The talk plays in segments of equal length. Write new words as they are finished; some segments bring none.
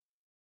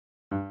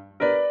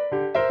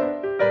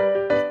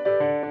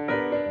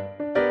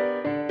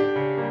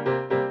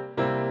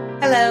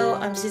Hello,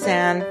 I'm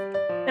Suzanne,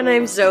 And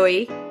I'm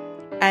Zoe.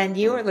 and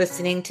you are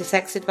listening to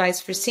Sex Advice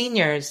for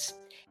Seniors.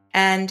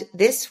 And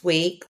this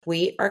week,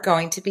 we are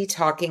going to be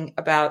talking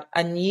about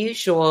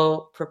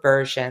unusual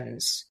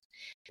perversions.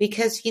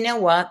 Because you know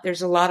what?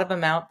 There's a lot of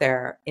them out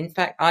there. In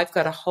fact, I've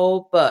got a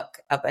whole book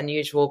of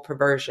unusual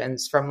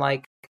perversions from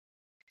like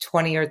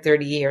 20 or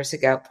 30 years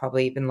ago,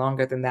 probably even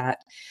longer than that,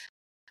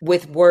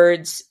 with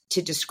words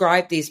to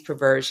describe these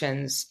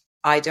perversions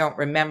I don't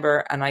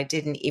remember, and I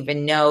didn't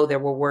even know there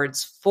were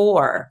words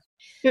for.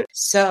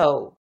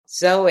 So,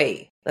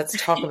 Zoe,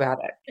 let's talk about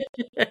it.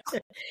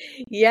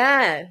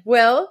 Yeah.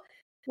 Well,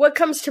 what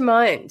comes to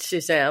mind,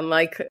 Suzanne?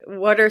 Like,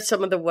 what are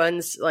some of the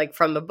ones like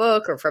from the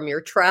book or from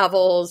your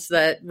travels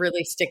that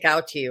really stick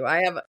out to you?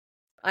 I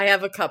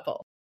have a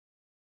couple.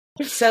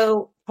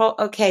 So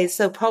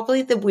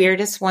probably the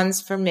weirdest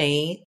ones for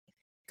me,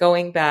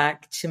 going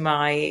back to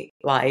my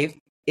life,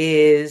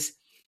 is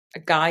a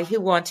guy who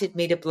wanted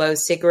me to blow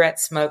cigarette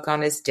smoke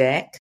on his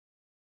dick.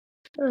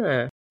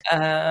 Huh.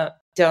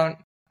 Don't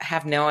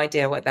have no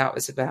idea what that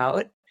was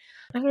about.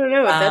 I don't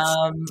know. That's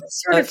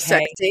sort of Okay.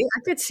 sexy. I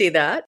could see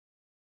that.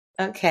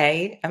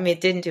 Okay. I mean,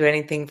 it didn't do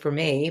anything for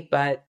me,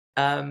 but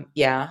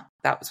yeah,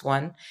 that was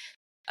one.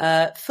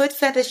 Foot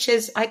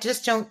fetishes, I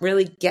just don't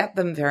really get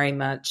them very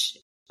much,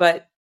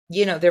 but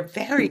you know, they're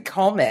very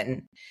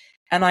common.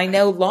 And I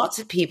know lots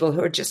of people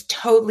who are just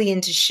totally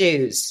into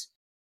shoes,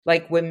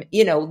 like women,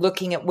 you know,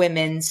 looking at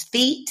women's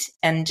feet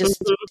and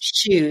just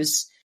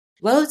shoes,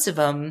 loads of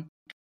them.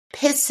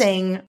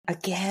 Pissing,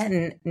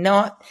 again,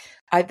 not,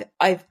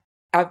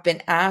 I've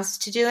been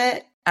asked to do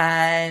it,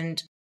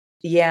 and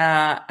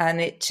yeah,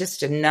 and it's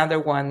just another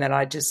one that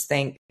I just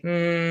think,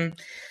 it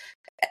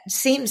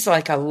seems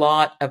like a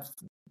lot of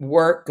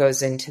work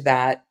goes into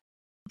that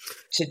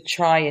to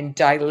try and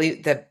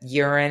dilute the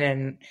urine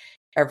and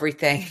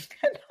everything.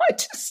 And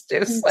it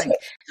was like,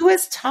 who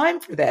has time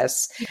for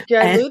this?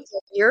 Dilute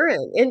the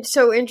urine. And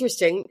so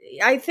interesting.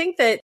 I think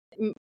that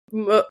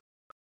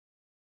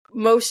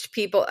most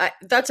people,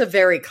 that's a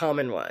very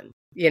common one,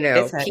 you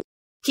know,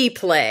 pee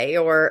play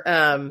or,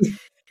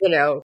 you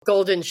know,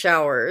 golden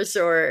showers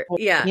or,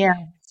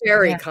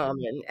 very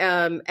common.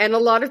 And a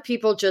lot of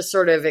people just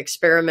sort of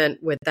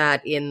experiment with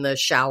that in the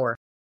shower,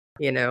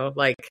 you know,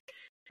 like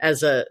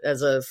as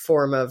a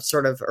form of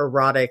sort of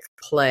erotic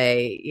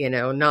play, you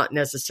know, not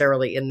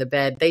necessarily in the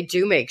bed. They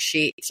do make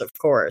sheets, of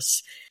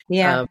course.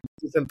 Yeah.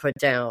 You can put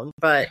down,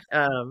 but,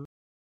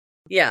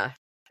 yeah.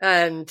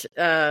 And,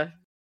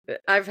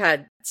 I've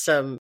had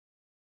some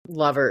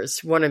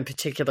lovers, one in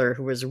particular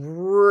who was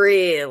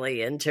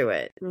really into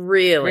it.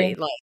 Really,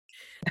 like,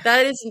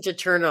 that isn't a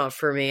turnoff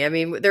for me. I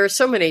mean, there are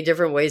so many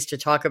different ways to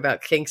talk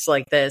about kinks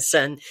like this.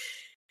 And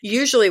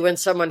usually when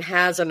someone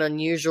has an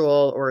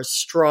unusual or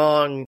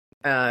strong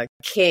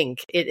kink,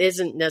 it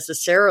isn't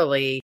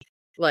necessarily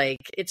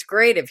like, it's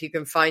great if you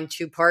can find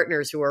two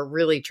partners who are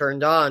really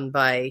turned on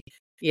by,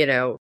 you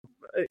know,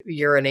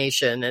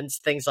 urination and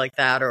things like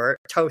that, or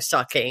toe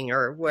sucking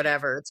or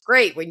whatever. It's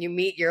great when you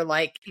meet your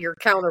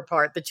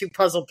counterpart, the two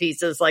puzzle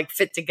pieces like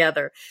fit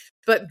together.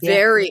 But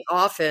very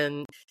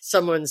often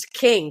someone's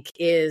kink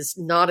is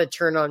not a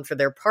turn on for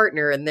their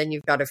partner, and then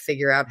you've got to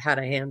figure out how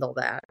to handle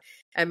that.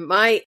 And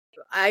I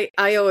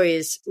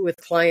always with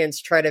clients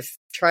try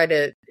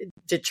to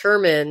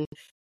determine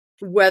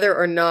whether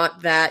or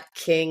not that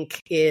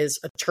kink is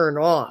a turn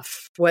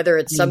off, whether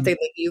it's something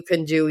that you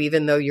can do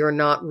even though you're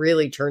not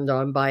really turned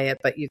on by it,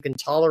 but you can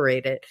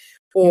tolerate it,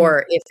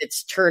 or if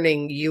it's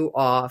turning you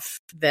off,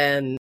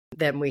 then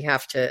we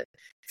have to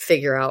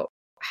figure out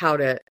how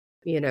to,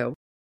 you know,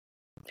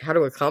 how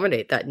to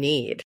accommodate that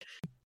need.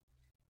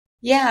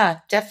 Yeah,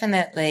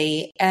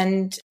 definitely.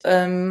 And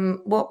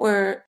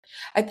I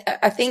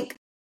think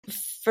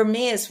for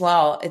me as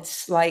well,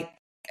 it's like,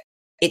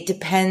 it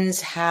depends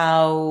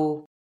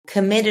how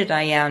committed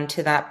I am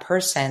to that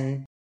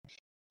person.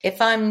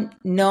 If I'm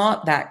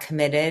not that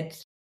committed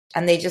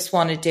and they just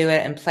want to do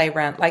it and play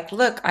around, like,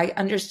 look, I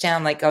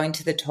understand like going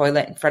to the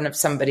toilet in front of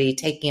somebody,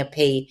 taking a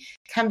pee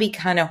can be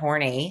kind of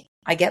horny.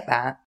 I get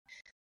that.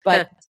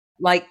 But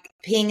like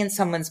peeing in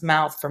someone's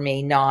mouth for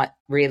me, not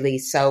really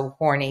so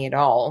horny at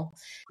all.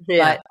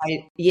 Yeah. But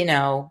you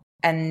know,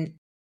 and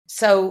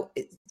so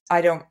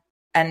I don't,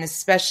 and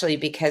especially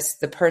because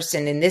the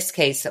person in this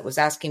case that was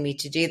asking me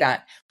to do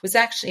that was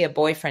actually a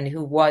boyfriend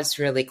who was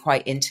really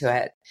quite into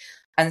it.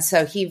 And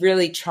so he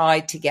really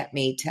tried to get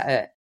me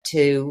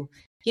to,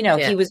 you know,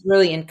 he was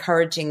really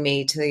encouraging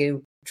me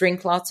to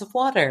drink lots of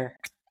water.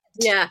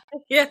 Yeah.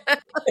 Yeah.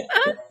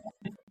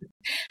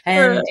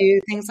 And do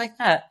things like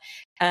that.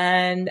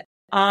 And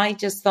I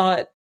just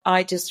thought,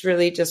 I just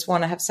really just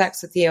want to have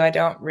sex with you. I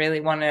don't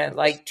really want to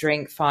like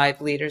drink 5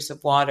 liters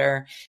of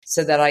water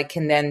so that I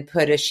can then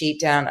put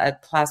a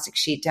plastic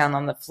sheet down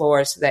on the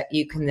floor so that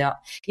you can,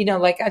 you know,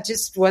 like I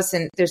just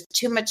wasn't, there's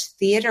too much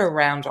theater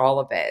around all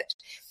of it.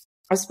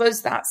 I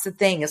suppose that's the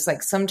thing. It's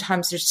like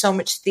sometimes there's so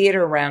much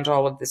theater around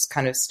all of this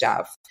kind of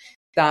stuff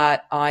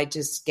that I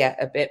just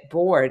get a bit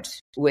bored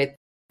with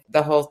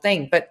the whole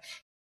thing. But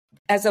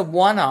as a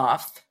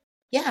one-off,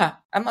 yeah,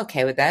 I'm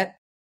okay with that.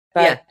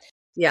 But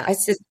yeah.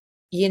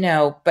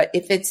 but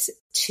if it's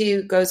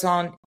two goes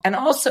on, and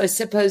also I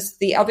suppose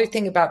the other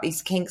thing about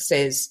these kinks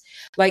is,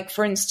 like,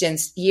 for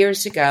instance,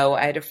 years ago,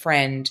 I had a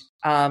friend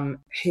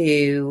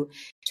who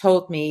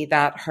told me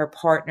that her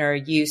partner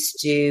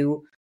used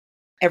to,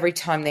 every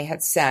time they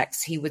had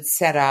sex, he would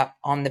set up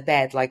on the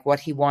bed like what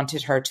he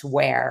wanted her to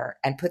wear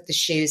and put the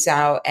shoes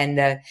out and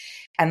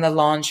the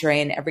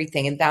lingerie and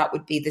everything. And that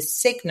would be the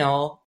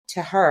signal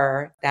to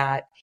her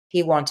that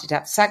he wanted to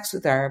have sex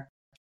with her.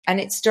 And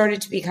it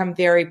started to become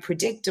very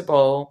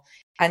predictable.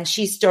 And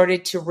she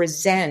started to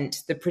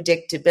resent the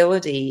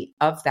predictability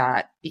of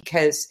that,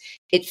 because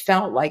it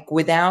felt like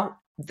without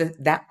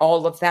that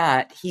all of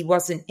that, he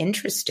wasn't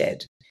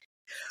interested.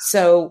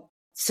 So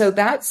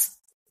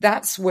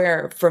that's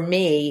where, for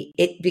me,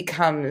 it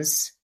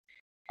becomes,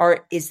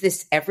 or is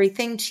this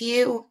everything to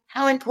you?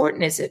 How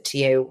important is it to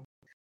you?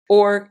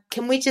 Or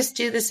can we just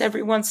do this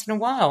every once in a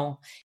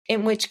while?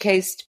 In which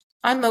case,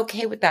 I'm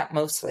okay with that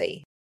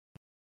mostly.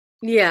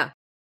 Yeah.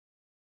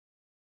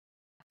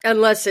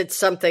 Unless it's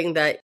something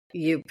that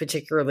you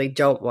particularly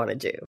don't want to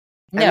do.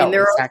 No, I mean,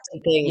 there exactly. are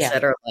some things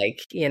that are like,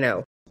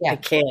 I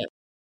can't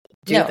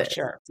do this,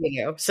 sure.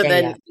 So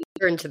then you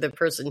turn to the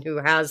person who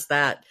has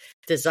that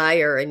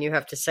desire and you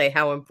have to say,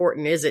 how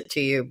important is it to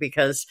you?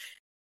 Because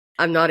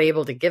I'm not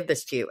able to give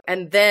this to you.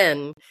 And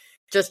then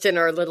just in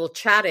our little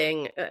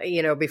chatting,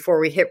 before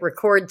we hit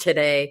record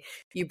today,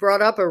 you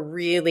brought up a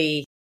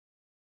really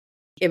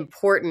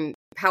important,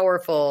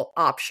 powerful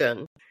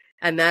option,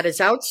 and that is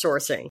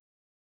outsourcing,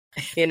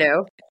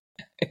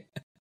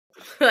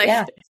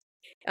 like,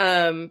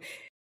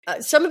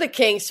 some of the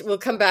kinks, we'll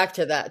come back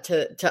to that,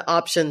 to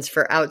options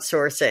for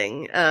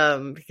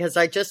outsourcing, because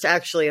I just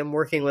actually am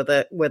working with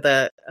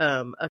a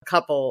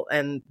couple,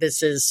 and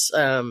this is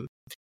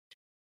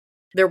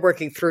they're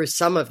working through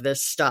some of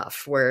this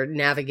stuff. We're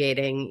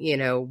navigating,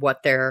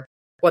 what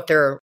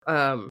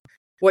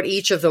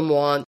each of them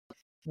want,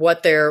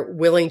 what they're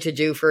willing to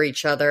do for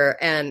each other,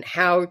 and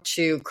how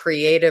to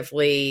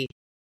creatively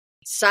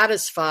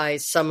satisfy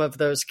some of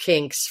those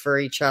kinks for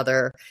each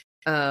other.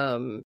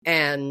 And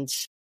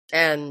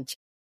I'm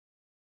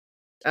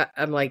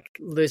like,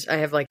 I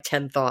have like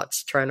 10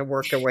 thoughts trying to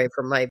work their way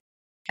from my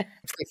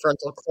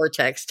prefrontal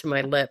cortex to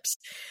my lips.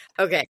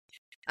 Okay.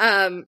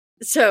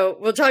 So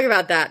we'll talk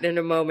about that in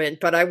a moment,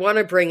 but I want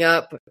to bring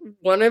up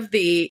one of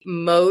the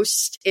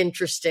most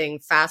interesting,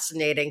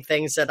 fascinating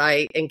things that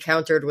I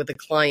encountered with a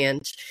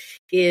client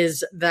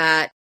is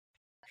that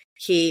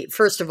he,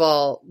 first of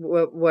all,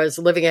 was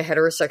living a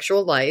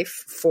heterosexual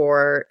life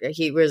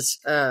he was,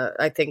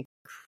 I think,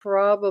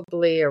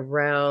 probably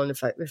around,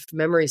 if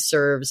memory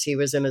serves, he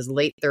was in his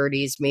late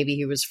 30s, maybe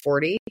he was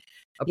 40,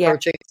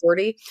 approaching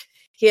 40.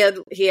 He had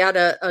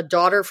a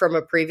daughter from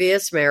a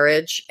previous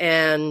marriage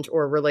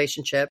or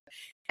relationship,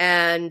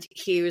 and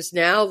he was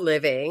now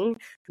living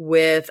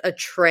with a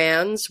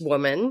trans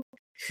woman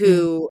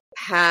who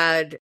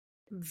had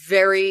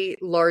very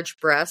large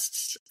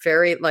breasts,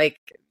 very like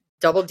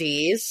double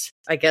D's,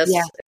 I guess,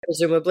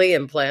 presumably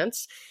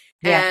implants.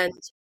 Yeah. And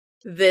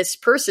this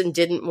person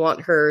didn't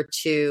want her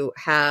to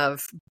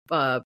have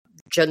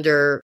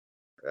gender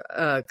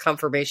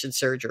confirmation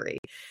surgery.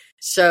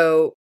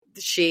 So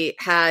she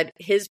had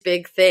his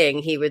big thing,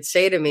 he would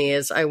say to me,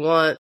 is, I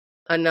want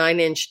a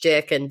 9-inch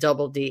dick and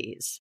double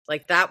D's.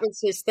 Like, that was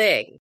his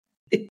thing.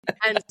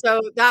 And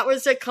so that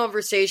was a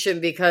conversation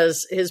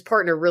because his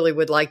partner really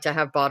would like to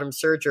have bottom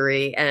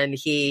surgery, and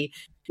he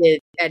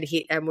did,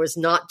 and was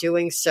not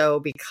doing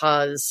so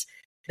because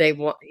they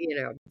want,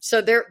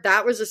 so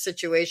that was a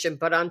situation.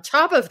 But on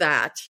top of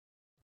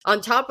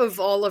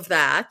all of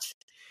that,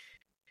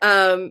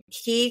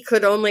 he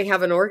could only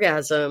have an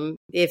orgasm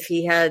if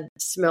he had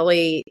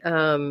smelly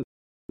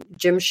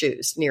gym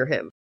shoes near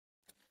him.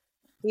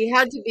 He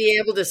had to be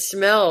able to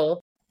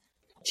smell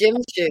gym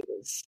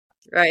shoes,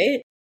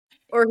 right?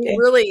 Or he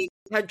really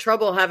had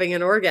trouble having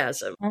an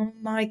orgasm. Oh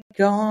my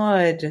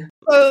God.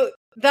 So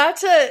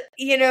that's a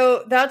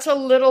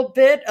little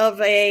bit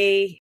of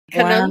a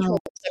conundrum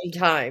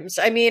sometimes.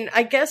 I mean,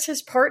 I guess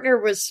his partner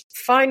was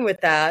fine with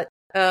that.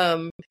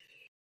 I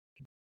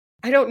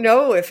don't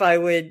know if I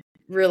would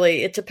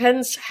really, it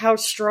depends how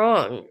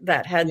strong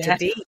that had to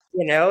be.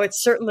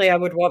 It's certainly, I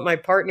would want my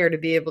partner to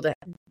be able to,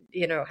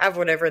 have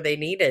whatever they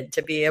needed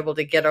to be able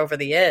to get over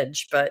the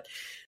edge. But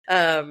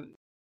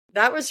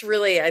that was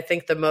really, I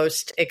think, the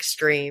most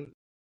extreme.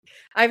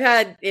 I've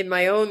had in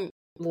my own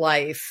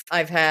life,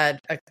 I've had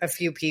a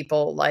few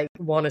people like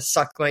want to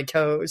suck my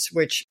toes,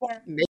 which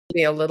makes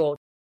me a little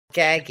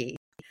gaggy.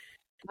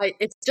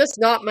 It's just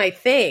not my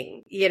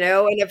thing,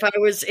 and if I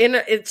was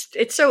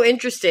it's so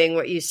interesting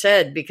what you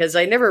said, because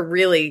I never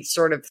really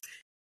sort of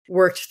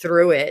worked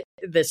through it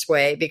this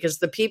way, because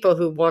the people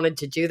who wanted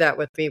to do that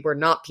with me were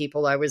not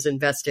people I was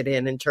invested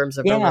in terms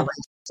of a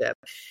relationship.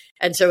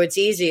 And so it's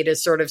easy to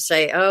sort of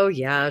say, oh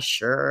yeah,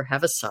 sure,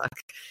 have a suck.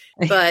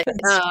 But,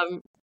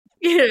 but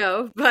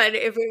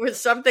if it was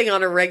something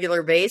on a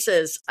regular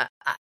basis,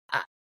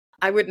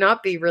 I would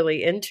not be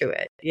really into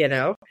it,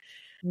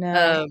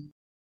 No.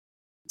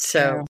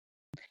 So,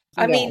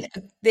 I mean,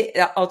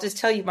 I'll just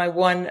tell you my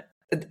one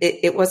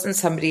it wasn't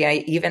somebody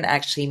I even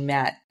actually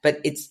met,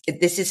 but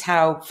this is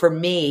how, for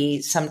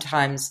me,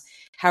 sometimes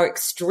how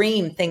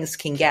extreme things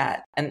can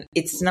get. And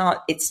it's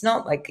not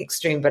like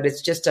extreme, but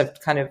it's just a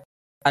kind of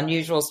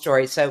unusual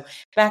story. So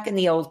back in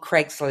the old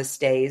Craigslist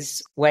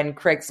days, when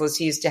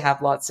Craigslist used to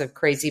have lots of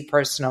crazy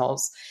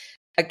personals,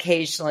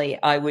 occasionally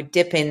I would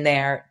dip in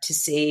there to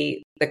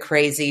see the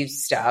crazy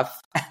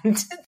stuff and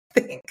to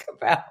think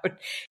about,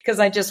 because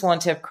I just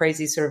want to have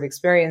crazy sort of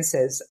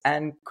experiences,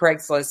 and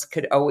Craigslist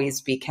could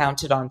always be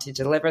counted on to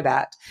deliver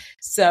that.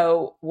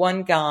 So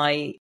one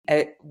guy,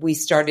 we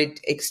started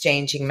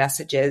exchanging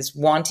messages,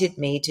 wanted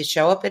me to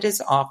show up at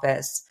his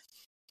office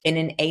in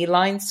an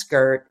A-line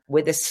skirt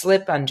with a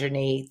slip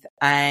underneath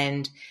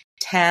and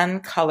tan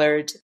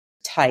colored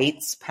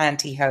tights,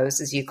 pantyhose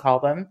as you call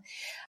them,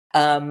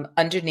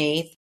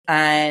 underneath.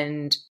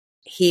 And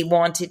he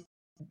wanted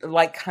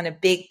like kind of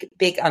big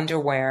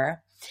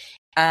underwear.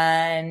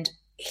 And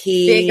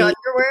big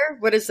underwear?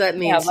 What does that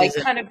mean, yeah, like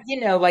Susan? kind of,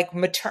 like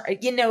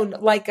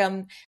like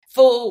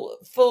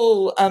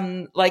full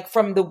like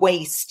from the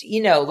waist,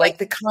 like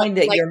the kind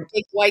that like you're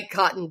big white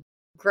cotton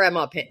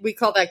grandma pant. We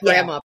call that yeah,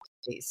 grandma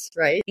panties,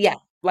 right? yeah,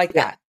 like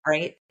Yeah. that,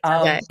 right?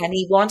 Okay. And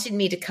he wanted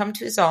me to come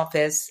to his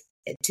office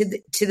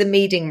to the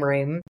meeting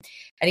room,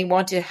 and he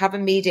wanted to have a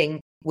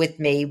meeting with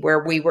me where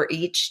we were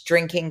each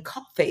drinking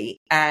coffee.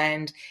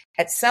 And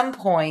at some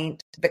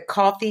point,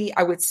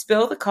 I would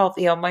spill the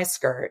coffee on my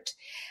skirt,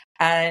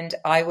 and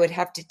I would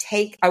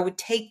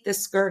take the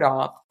skirt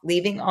off,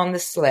 leaving on the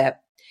slip,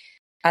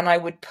 and I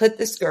would put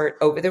the skirt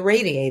over the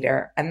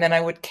radiator, and then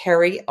I would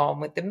carry on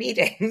with the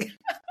meeting.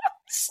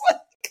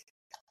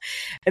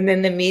 And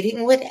then the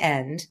meeting would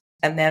end,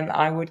 and then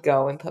I would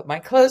go and put my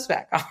clothes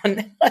back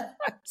on. I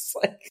was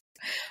like,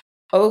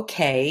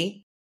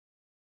 okay.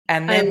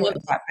 And then what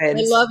I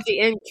happens? love the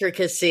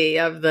intricacy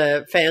of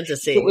the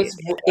fantasy.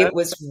 It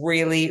was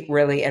really,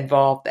 really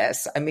involved.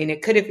 I mean,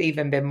 it could have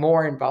even been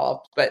more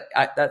involved, but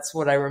that's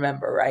what I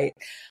remember, right?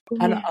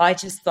 And I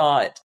just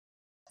thought,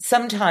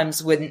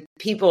 sometimes when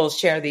people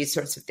share these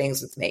sorts of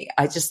things with me,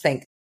 I just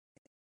think,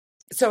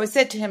 so I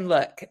said to him,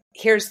 look,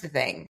 here's the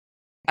thing.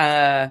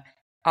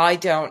 I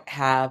don't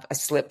have a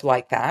slip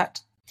like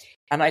that,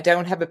 and I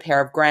don't have a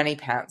pair of granny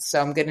pants, so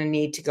I'm going to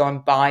need to go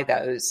and buy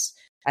those.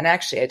 And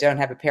actually, I don't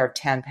have a pair of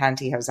tan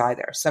pantyhose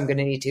either, so I'm going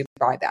to need to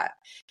buy that.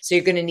 So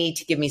you're going to need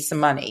to give me some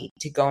money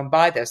to go and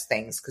buy those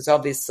things, because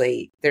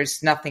obviously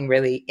there's nothing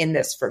really in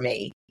this for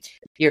me.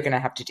 You're going to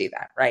have to do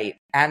that, right?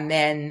 And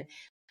then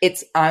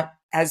it's,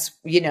 as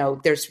you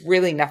know, there's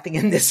really nothing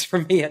in this for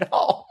me at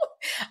all,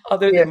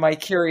 other than my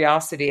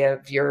curiosity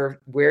of your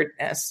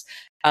weirdness,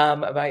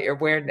 about your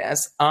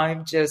weirdness.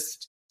 I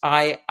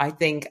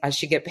think I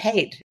should get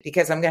paid,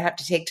 because I'm going to have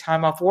to take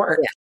time off work,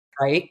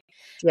 right?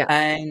 Yeah.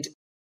 And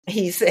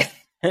he said,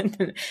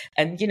 and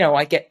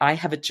I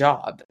have a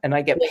job and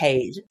I get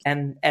paid.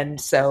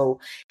 And so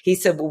he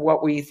said, well,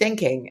 what were you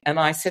thinking? And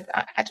I said,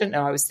 I don't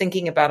know. I was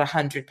thinking about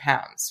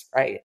 £100,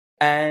 right?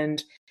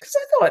 And because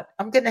I thought,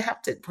 I'm going to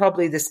have to,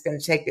 probably this is going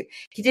to take it.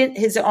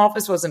 His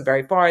office wasn't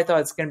very far. I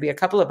thought it's going to be a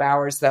couple of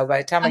hours though. By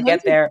the time I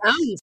get there,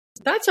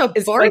 that's a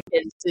bargain,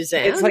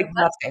 Suzanne. It's like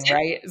nothing,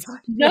 right? It's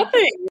like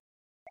nothing.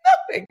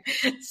 Nothing.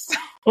 So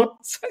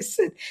I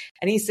said,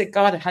 and he said,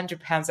 God,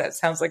 £100, that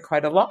sounds like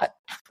quite a lot.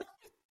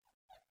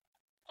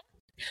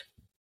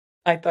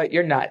 I thought,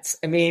 you're nuts.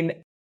 I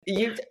mean,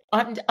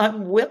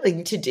 I'm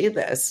willing to do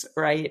this,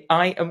 right?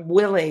 I am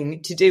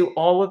willing to do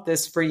all of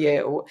this for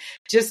you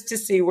just to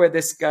see where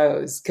this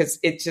goes, because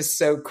it's just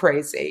so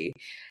crazy.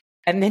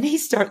 And then he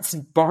starts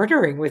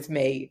bartering with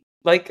me,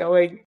 like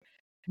going,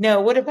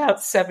 no, what about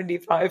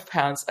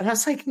 £75? And I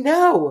was like,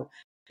 no,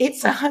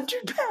 it's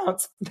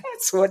 £100.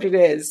 That's what it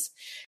is.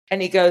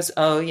 And he goes,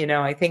 oh,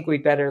 I think we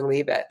better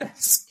leave it.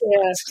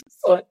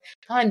 So,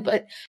 fine.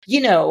 But,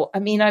 I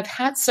mean, I've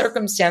had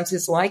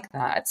circumstances like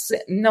that,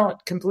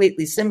 not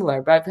completely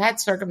similar, but I've had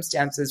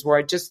circumstances where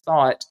I just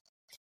thought,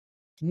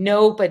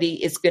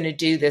 nobody is going to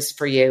do this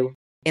for you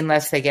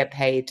unless they get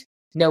paid.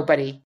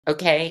 Nobody.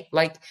 Okay.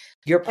 Like,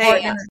 your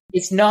partner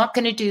is not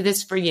going to do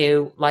this for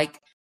you. Like,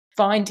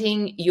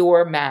 finding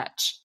your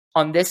match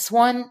on this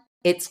one,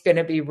 it's going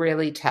to be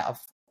really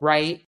tough,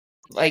 right?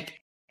 Like,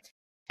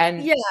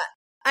 and yeah,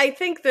 I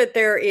think that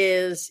there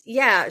is,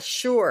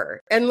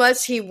 sure.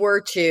 Unless he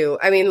were to,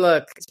 I mean,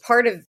 look,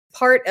 part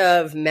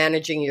of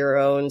managing your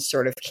own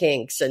sort of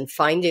kinks and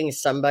finding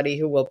somebody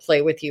who will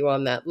play with you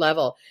on that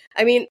level.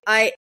 I mean,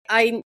 I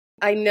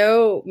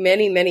know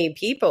many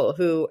people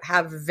who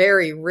have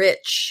very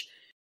rich,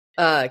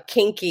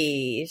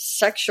 kinky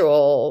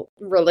sexual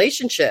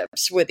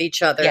relationships with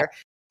each other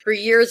for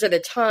years at a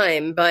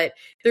time, but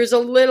there's a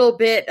little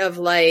bit of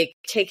like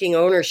taking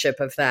ownership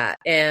of that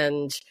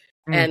and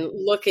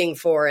looking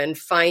for and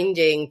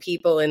finding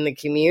people in the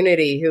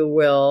community who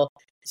will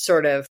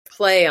sort of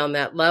play on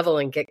that level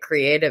and get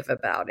creative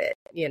about it.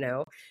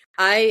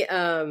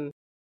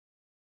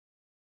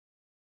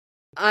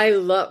 I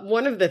love,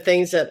 one of the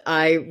things that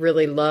I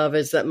really love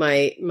is that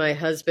my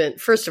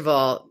husband, first of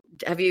all,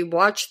 have you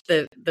watched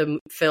the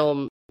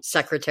film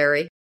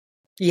Secretary?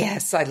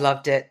 Yes, I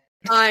loved it.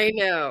 I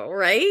know,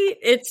 right?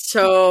 It's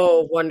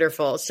so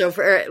wonderful. So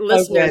for So good.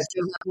 listeners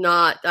who have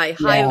not, I Yeah.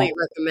 highly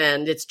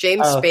recommend. It's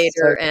James Oh, Spader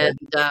so good.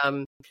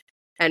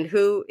 and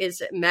who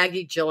is it?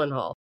 Maggie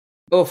Gyllenhaal.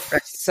 Oof,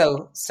 Right?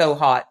 so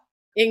hot.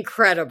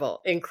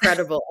 Incredible,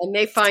 incredible. And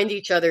they find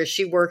each other.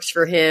 She works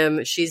for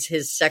him. She's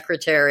his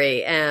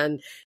secretary,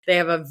 and they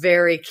have a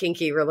very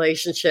kinky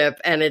relationship.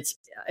 And it's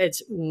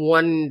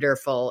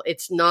wonderful.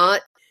 It's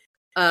not.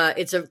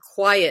 It's a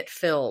quiet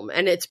film,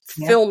 and it's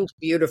Yeah, filmed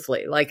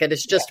beautifully. Like it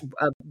is just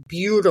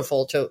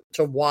beautiful to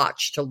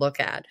watch, to look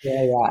at.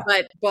 yeah, yeah,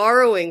 But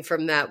borrowing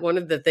from that, one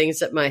of the things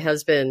that my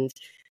husband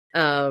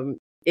um,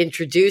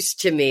 introduced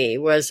to me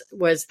was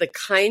the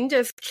kind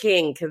of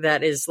kink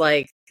that is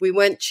like we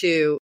went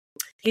to.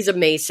 He's a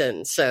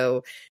Mason,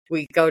 so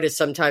we go to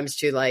sometimes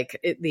to like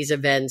these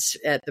events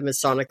at the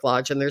Masonic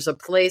Lodge, and there's a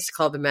place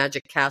called the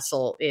Magic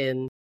Castle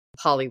in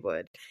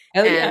Hollywood,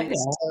 Oh yeah, and yeah.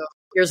 so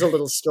here's a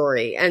little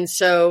story. And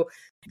so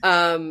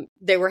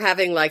they were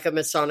having like a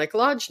Masonic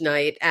Lodge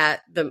night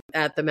at the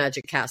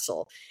Magic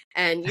Castle,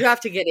 and you have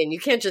to get in. You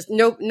can't just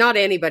not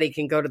anybody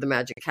can go to the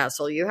Magic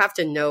Castle. You have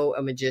to know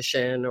a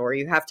magician, or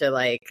you have to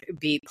like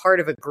be part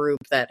of a group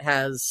that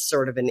has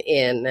sort of an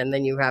in, and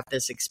then you have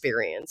this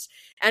experience.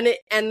 And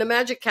the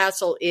Magic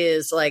Castle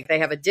is like they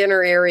have a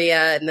dinner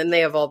area, and then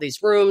they have all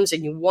these rooms,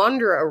 and you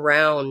wander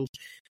around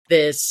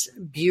this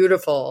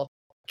beautiful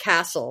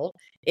castle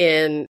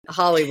in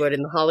Hollywood,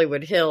 in the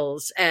Hollywood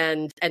Hills,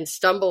 and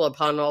stumble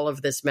upon all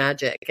of this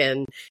magic.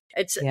 And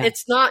Yeah,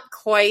 it's not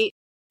quite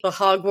the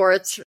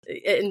Hogwarts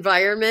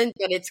environment,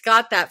 but it's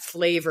got that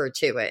flavor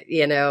to it.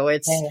 You know,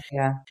 yeah,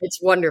 yeah,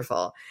 it's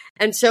wonderful.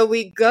 And so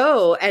we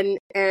go, and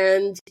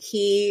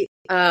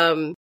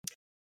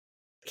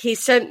he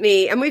sent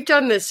me, and we've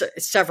done this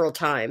several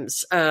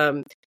times.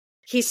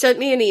 He sent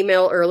me an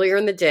email earlier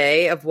in the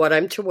day of what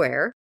I'm to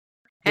wear,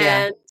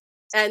 yeah,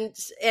 and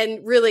and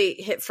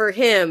really for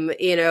him,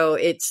 you know,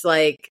 it's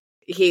like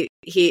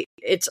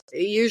it's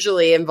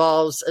usually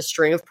involves a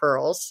string of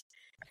pearls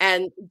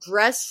and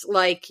dress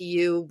like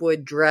you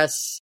would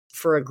dress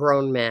for a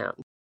grown man,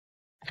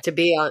 to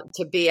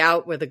be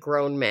out with a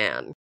grown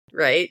man,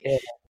 right? yeah,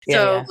 yeah,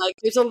 So yeah, like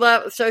there's a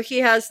lot, so he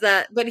has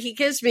that, but he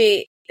gives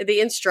me the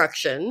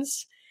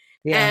instructions,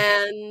 yeah,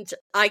 and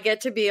I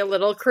get to be a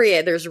little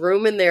creative. There's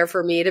room in there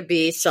for me to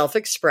be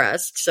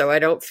self-expressed, so I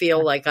don't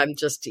feel like I'm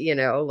just, you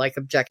know, like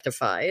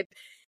objectified.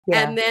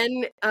 yeah,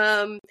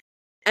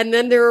 And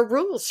then there are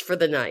rules for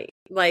the night.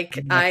 Like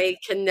yeah, I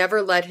can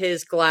never let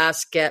his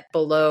glass get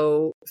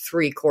below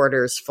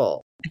 3/4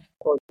 full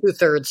or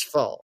 2/3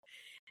 full.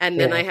 And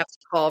then yeah. I have to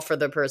call for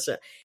the person.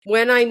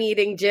 When I'm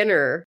eating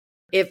dinner,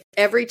 if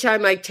every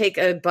time I take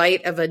a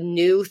bite of a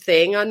new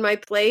thing on my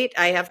plate,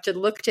 I have to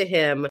look to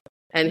him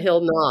and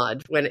he'll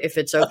nod when if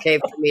it's okay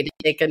for me to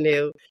take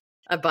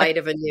a bite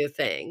of a new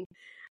thing.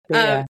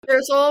 Yeah,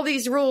 There's all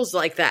these rules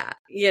like that,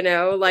 you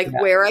know, like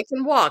yeah, where I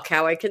can walk,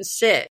 how I can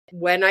sit,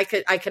 when I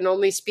can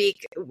only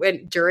speak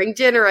when during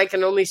dinner. I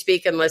can only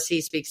speak unless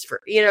he speaks for,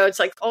 you know, it's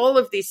like all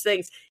of these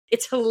things.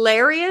 It's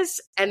hilarious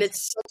and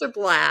it's such a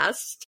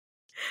blast.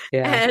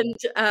 yeah,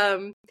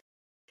 And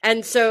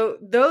and so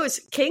those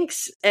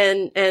kinks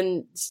and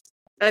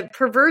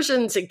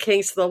perversions and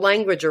kinks, the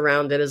language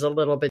around it is a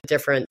little bit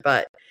different,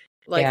 but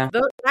like yeah,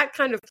 that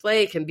kind of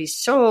play can be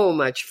so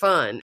much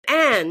fun.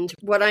 And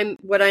what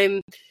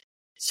I'm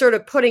sort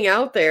of putting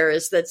out there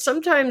is that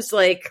sometimes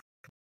like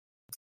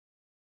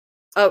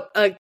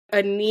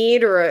a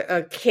need or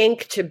a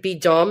kink to be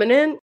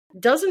dominant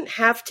doesn't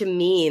have to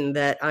mean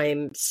that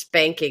I'm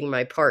spanking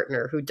my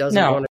partner who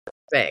doesn't no, want to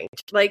be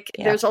spanked. Like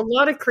yeah, there's a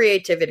lot of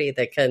creativity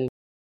that can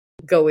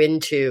go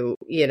into,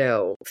 you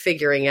know,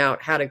 figuring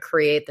out how to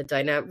create the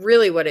dynamic.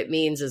 Really what it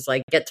means is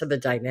like get to the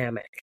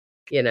dynamic,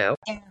 you know.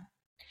 yeah.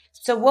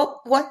 So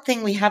one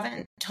thing we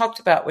haven't talked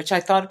about, which I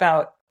thought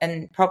about,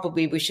 and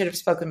probably we should have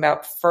spoken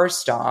about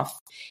first off,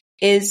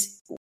 is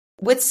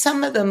with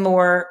some of the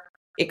more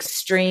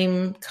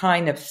extreme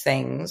kind of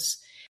things,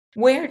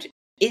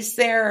 is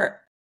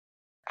there,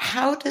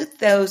 how do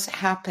those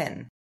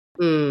happen?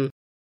 Mm.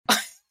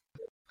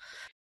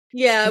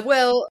 Yeah,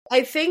 well,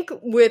 I think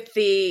with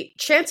the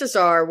chances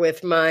are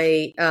with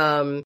my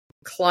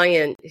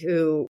client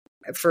who,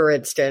 for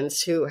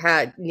instance, who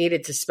had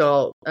needed to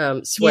smell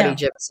sweaty Yeah,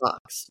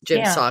 gym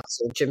yeah, socks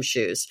or gym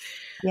shoes,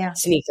 yeah,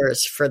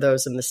 sneakers for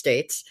those in the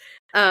States.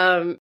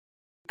 Um,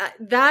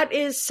 that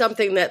is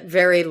something that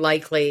very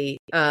likely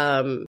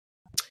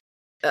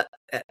uh,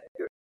 uh,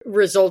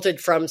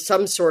 resulted from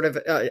some sort of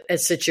a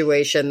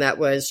situation that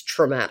was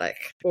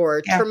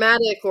yeah,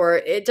 traumatic, or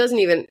it doesn't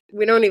even,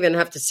 we don't even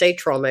have to say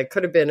trauma. It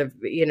could have been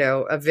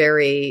a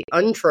very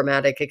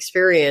untraumatic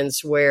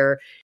experience where,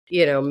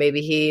 you know,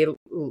 maybe he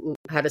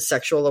had a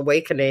sexual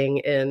awakening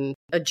in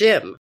a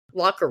gym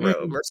locker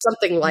room mm, or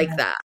something like yeah,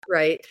 that.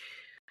 Right.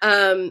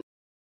 Um,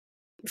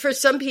 for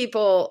some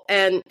people,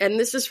 and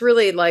this is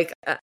really like,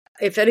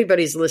 if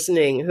anybody's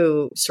listening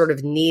who sort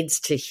of needs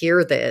to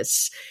hear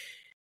this,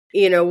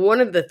 you know,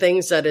 one of the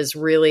things that is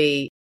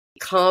really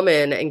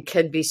common and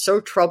can be so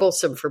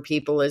troublesome for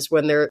people is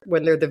when they're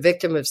the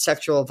victim of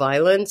sexual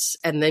violence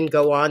and then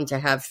go on to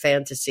have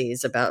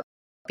fantasies about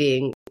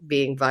being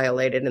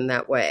violated in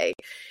that way.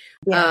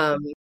 Yeah.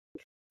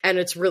 And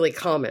it's really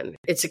common.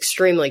 It's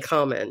extremely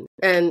common.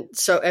 And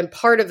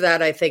part of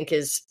that, I think,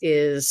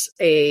 is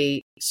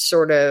a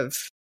sort of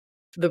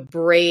the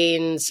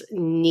brain's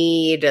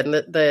need and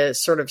the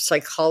sort of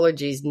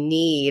psychology's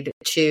need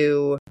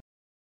to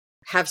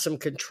have some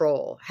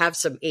control, have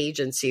some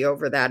agency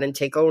over that, and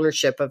take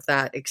ownership of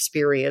that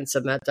experience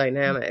and that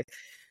dynamic.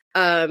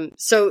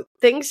 So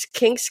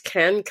kinks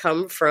can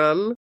come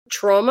from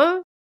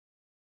trauma.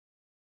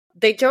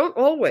 They don't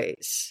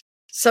always.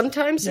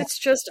 Sometimes it's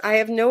just, I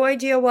have no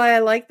idea why I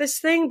like this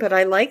thing, but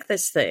I like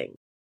this thing.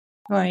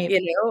 Right. You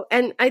know?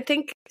 And I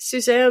think,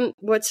 Suzanne,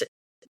 what's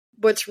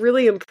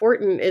really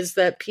important is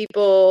that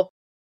people,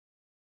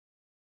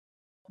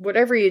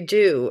 whatever you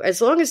do,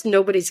 as long as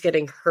nobody's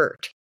getting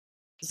hurt,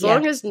 as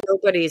long as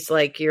nobody's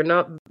like, you're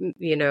not,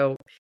 you know,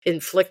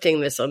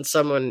 inflicting this on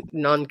someone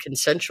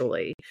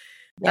non-consensually,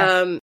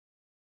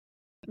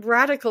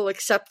 radical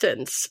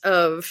acceptance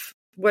of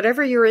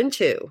whatever you're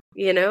into,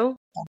 you know,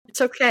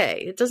 it's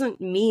okay. It doesn't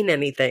mean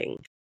anything.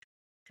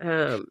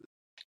 Do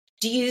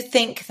you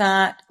think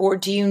that, or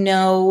do you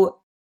know,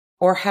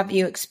 or have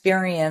you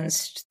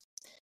experienced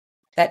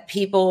that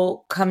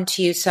people come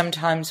to you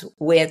sometimes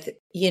with,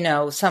 you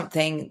know,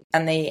 something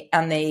and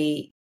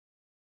they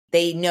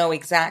know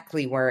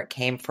exactly where it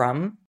came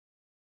from,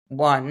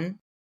 one,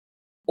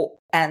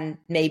 and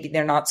maybe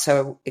they're not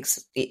so,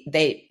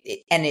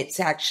 and it's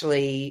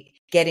actually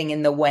getting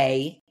in the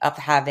way of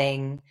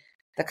having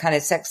the kind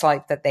of sex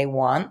life that they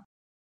want.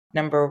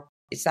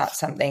 Is that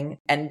something?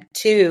 And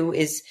two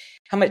is,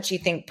 how much you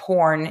think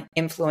porn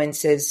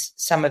influences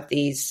some of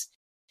these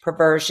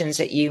perversions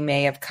that you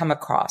may have come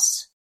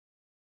across?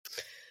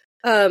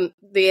 The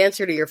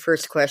answer to your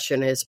first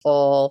question is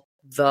all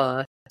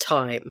the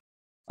time.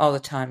 All the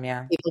time,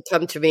 yeah. People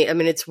come to me. I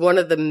mean, it's one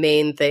of the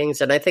main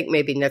things, and I think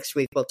maybe next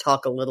week we'll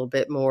talk a little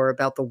bit more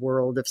about the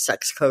world of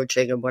sex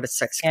coaching and what a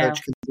sex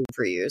coach can do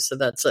for you. So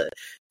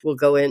we'll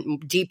go in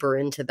deeper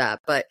into that.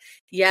 But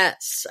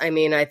yes, I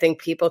mean, I think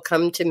people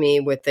come to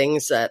me with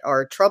things that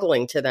are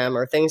troubling to them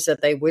or things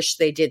that they wish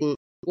they didn't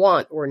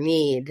want or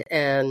need.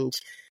 And,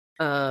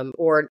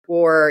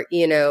 or,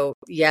 you know,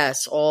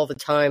 yes, all the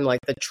time,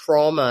 like the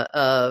trauma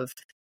of,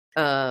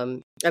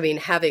 I mean,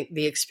 having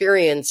the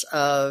experience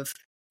of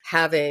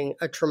having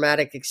a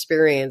traumatic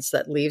experience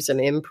that leaves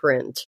an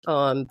imprint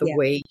on the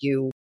way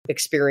you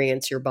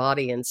experience your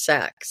body and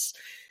sex.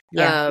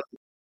 For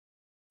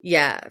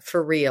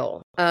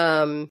real.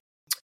 And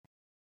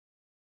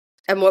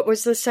what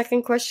was the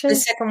second question? The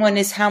second one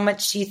is, how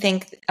much do you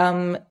think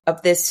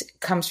of this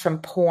comes from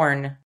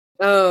porn?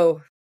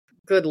 Oh,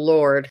 good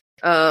Lord.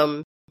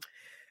 Well,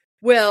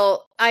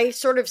 I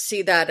sort of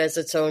see that as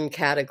its own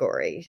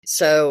category.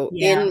 So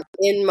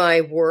in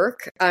my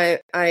work, I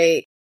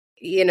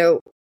you know,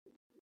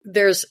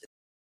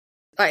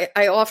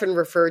 I often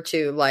refer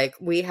to, like,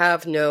 we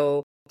have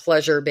no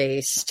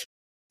pleasure-based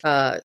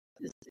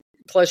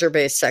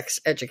sex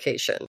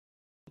education,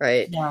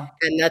 right? Yeah.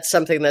 And that's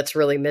something that's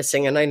really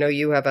missing. And I know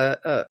you have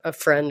a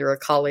friend or a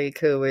colleague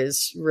who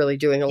is really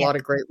doing a lot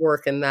of great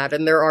work in that.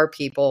 And there are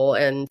people,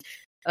 and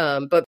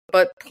but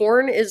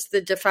porn is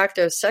the de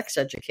facto sex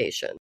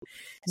education.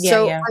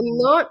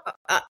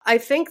 I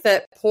think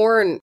that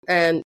porn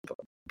and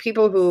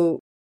people who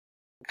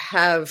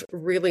have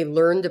really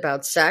learned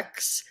about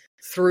sex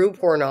through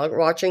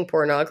watching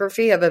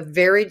pornography have a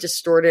very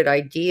distorted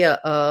idea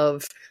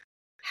of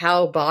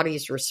how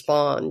bodies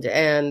respond.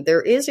 And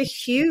there is a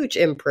huge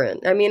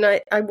imprint. I mean,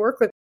 I work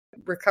with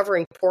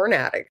recovering porn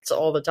addicts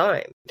all the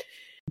time.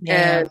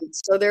 And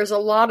so there's a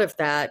lot of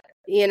that.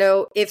 You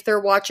know, if they're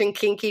watching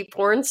kinky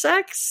porn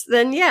sex,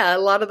 then a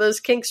lot of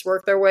those kinks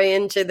work their way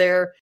into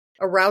their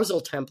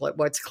arousal template,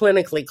 what's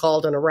clinically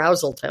called an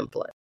arousal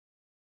template.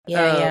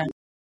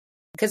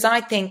 Because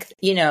I think,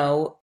 you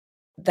know,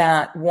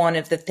 that one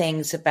of the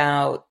things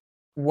about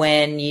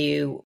when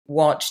you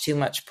watch too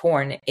much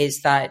porn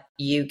is that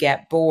you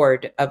get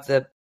bored of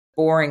the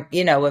boring,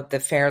 you know, of the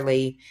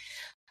fairly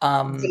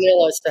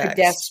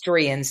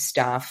pedestrian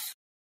stuff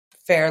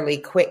fairly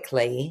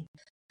quickly.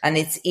 And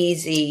it's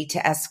easy to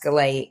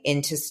escalate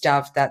into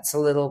stuff that's a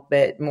little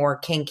bit more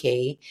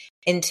kinky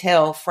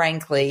until,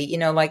 frankly, you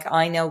know, like,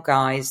 I know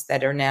guys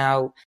that are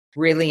now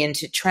really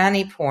into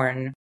tranny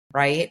porn,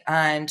 right?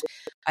 And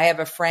I have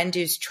a friend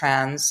who's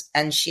trans,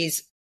 and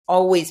she's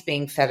always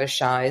being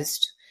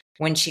fetishized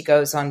when she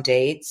goes on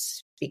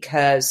dates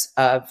because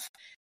of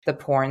the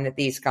porn that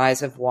these guys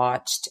have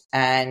watched,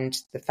 and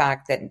the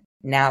fact that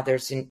now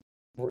there's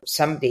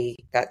somebody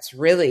that's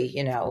really,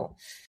 you know,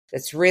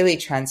 that's really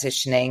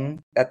transitioning,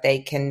 that they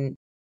can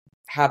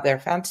have their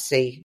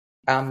fantasy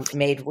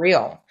made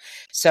real.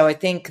 So I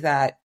think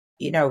that,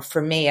 you know,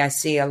 for me, I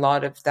see a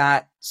lot of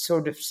that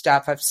sort of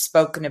stuff. I've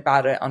spoken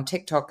about it on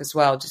TikTok as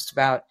well,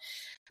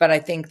 but I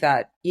think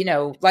that, you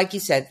know, like you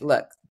said,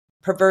 look,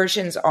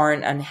 perversions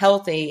aren't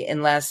unhealthy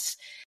unless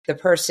the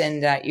person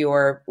that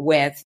you're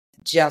with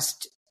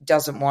just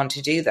doesn't want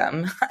to do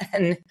them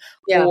and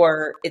Yeah.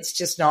 or it's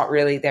just not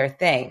really their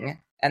thing.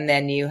 And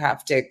then you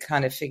have to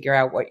kind of figure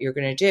out what you're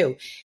going to do.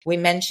 We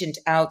mentioned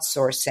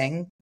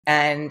outsourcing,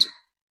 and,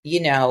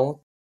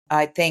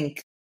 I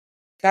think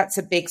that's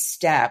a big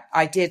step.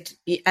 I did,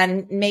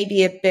 and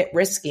maybe a bit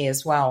risky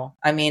as well.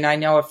 I mean, I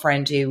know a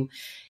friend who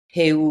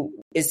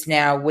is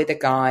now with a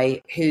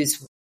guy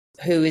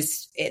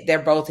they're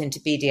both into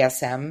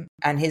BDSM,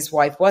 and his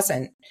wife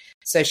wasn't.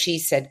 So she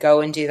said,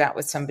 go and do that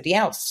with somebody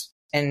else.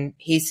 And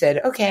he said,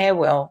 okay, I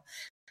will.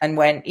 And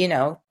went,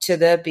 to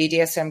the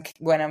BDSM,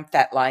 went on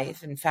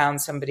FetLife and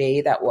found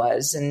somebody that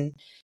was, and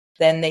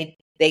then they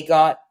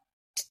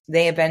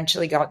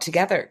eventually got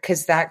together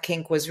because that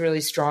kink was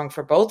really strong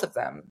for both of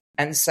them.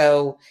 And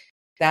so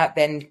that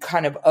then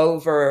kind of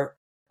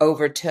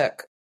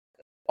overtook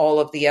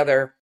all of the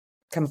other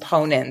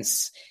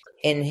components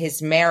in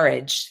his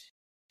marriage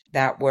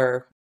that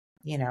were,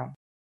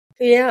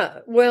 Yeah,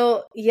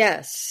 well,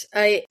 yes.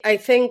 I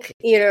think,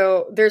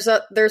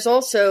 there's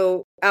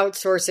also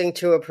outsourcing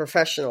to a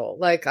professional.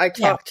 Like I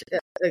talked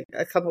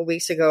a couple of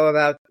weeks ago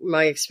about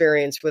my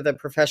experience with a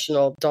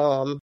professional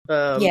dom.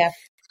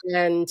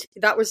 And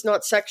that was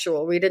not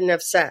sexual. We didn't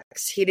have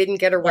sex. He didn't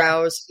get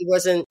aroused. He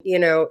wasn't,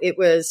 it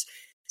was,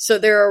 so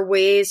there are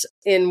ways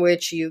in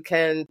which you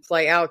can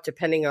play out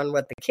depending on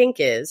what the kink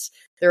is.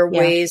 There are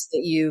ways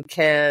that you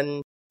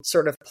can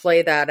sort of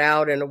play that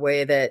out in a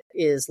way that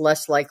is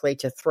less likely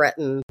to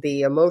threaten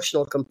the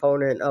emotional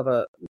component of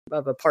a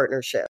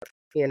partnership,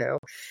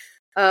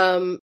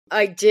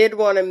 I did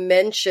want to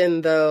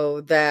mention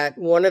though that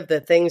one of the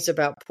things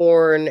about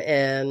porn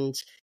and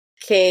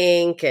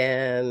kink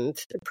and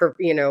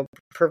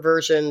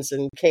perversions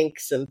and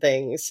kinks and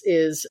things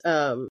is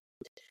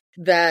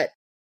that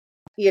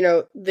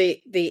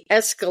the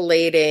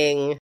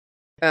escalating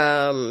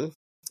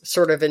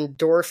sort of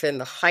endorphin,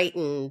 the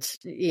heightened,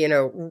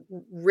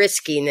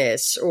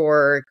 riskiness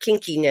or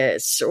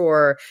kinkiness,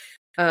 or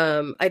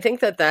I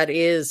think that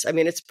is,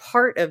 it's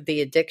part of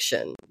the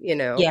addiction,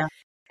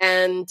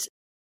 and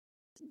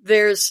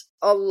there's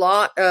a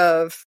lot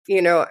of,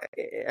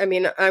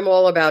 I'm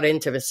all about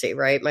intimacy,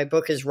 right? My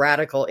book is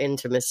Radical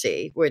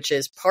Intimacy, which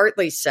is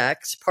partly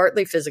sex,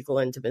 partly physical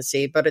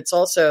intimacy, but it's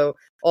also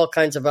all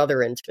kinds of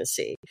other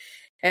intimacy.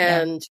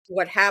 And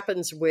what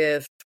happens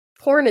with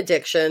porn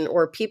addiction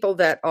or people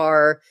that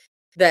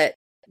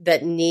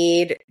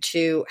need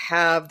to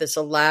have this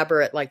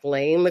elaborate, like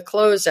laying the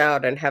clothes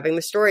out and having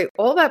the story,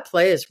 all that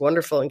play is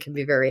wonderful and can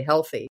be very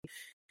healthy.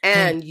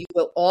 And you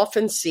will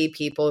often see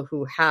people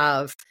who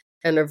have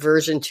an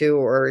aversion to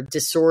or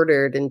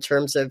disordered in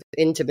terms of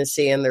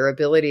intimacy and their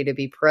ability to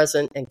be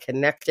present and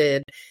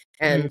connected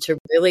and to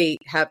really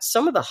have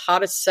some of the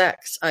hottest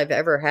sex I've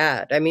ever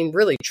had. I mean,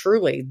 really,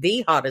 truly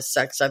the hottest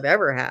sex I've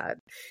ever had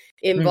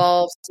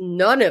involves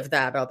none of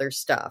that other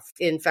stuff.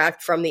 In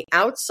fact, from the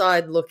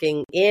outside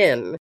looking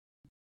in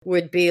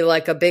would be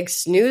like a big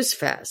snooze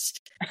fest.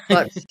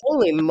 But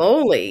holy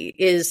moly,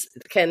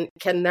 can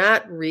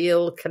that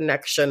real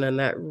connection and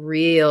that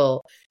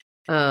real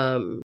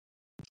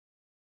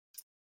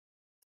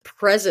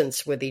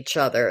presence with each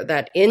other,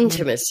 that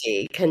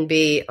intimacy can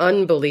be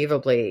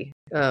unbelievably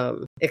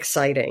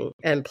exciting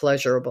and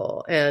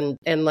pleasurable and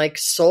like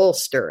soul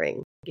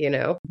stirring,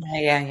 Yeah.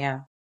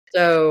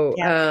 So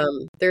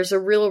there's a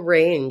real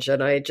range,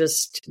 and I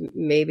just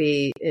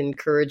maybe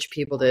encourage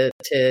people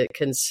to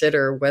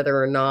consider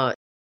whether or not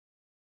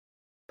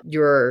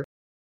you're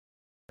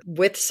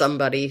with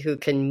somebody who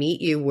can meet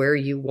you where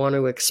you want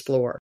to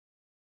explore.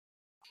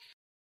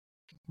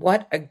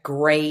 What a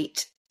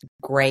great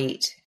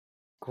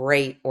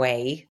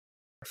way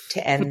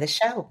to end the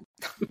show.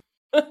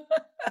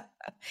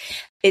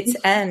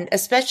 And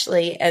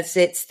especially as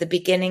it's the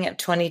beginning of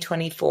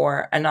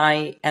 2024, and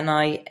I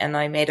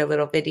made a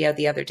little video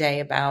the other day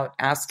about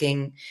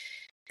asking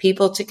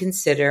people to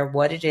consider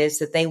what it is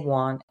that they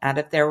want out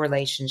of their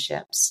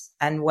relationships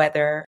and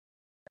whether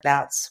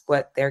that's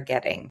what they're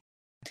getting.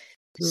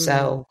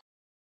 So,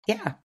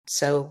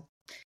 so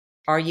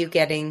are you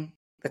getting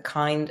the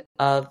kind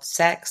of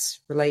sex,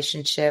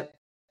 relationship,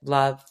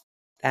 love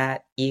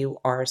that you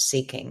are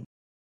seeking?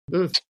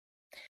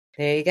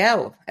 There you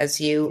go.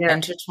 As you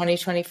enter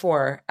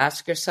 2024,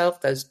 ask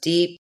yourself those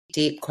deep,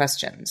 deep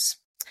questions.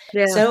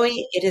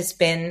 Zoe, it has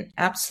been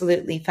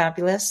absolutely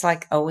fabulous,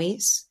 like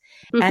always.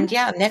 And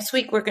next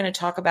week we're going to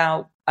talk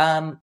about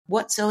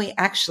what Zoe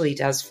actually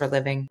does for a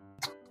living.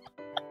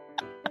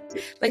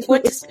 Like,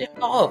 what does it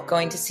involve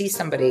going to see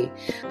somebody?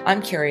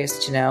 I'm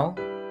curious to know.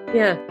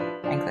 Yeah.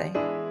 Frankly,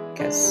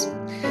 because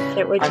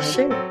can't wait to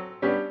share.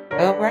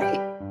 All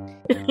right.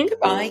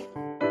 Goodbye.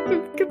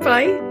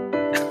 Goodbye.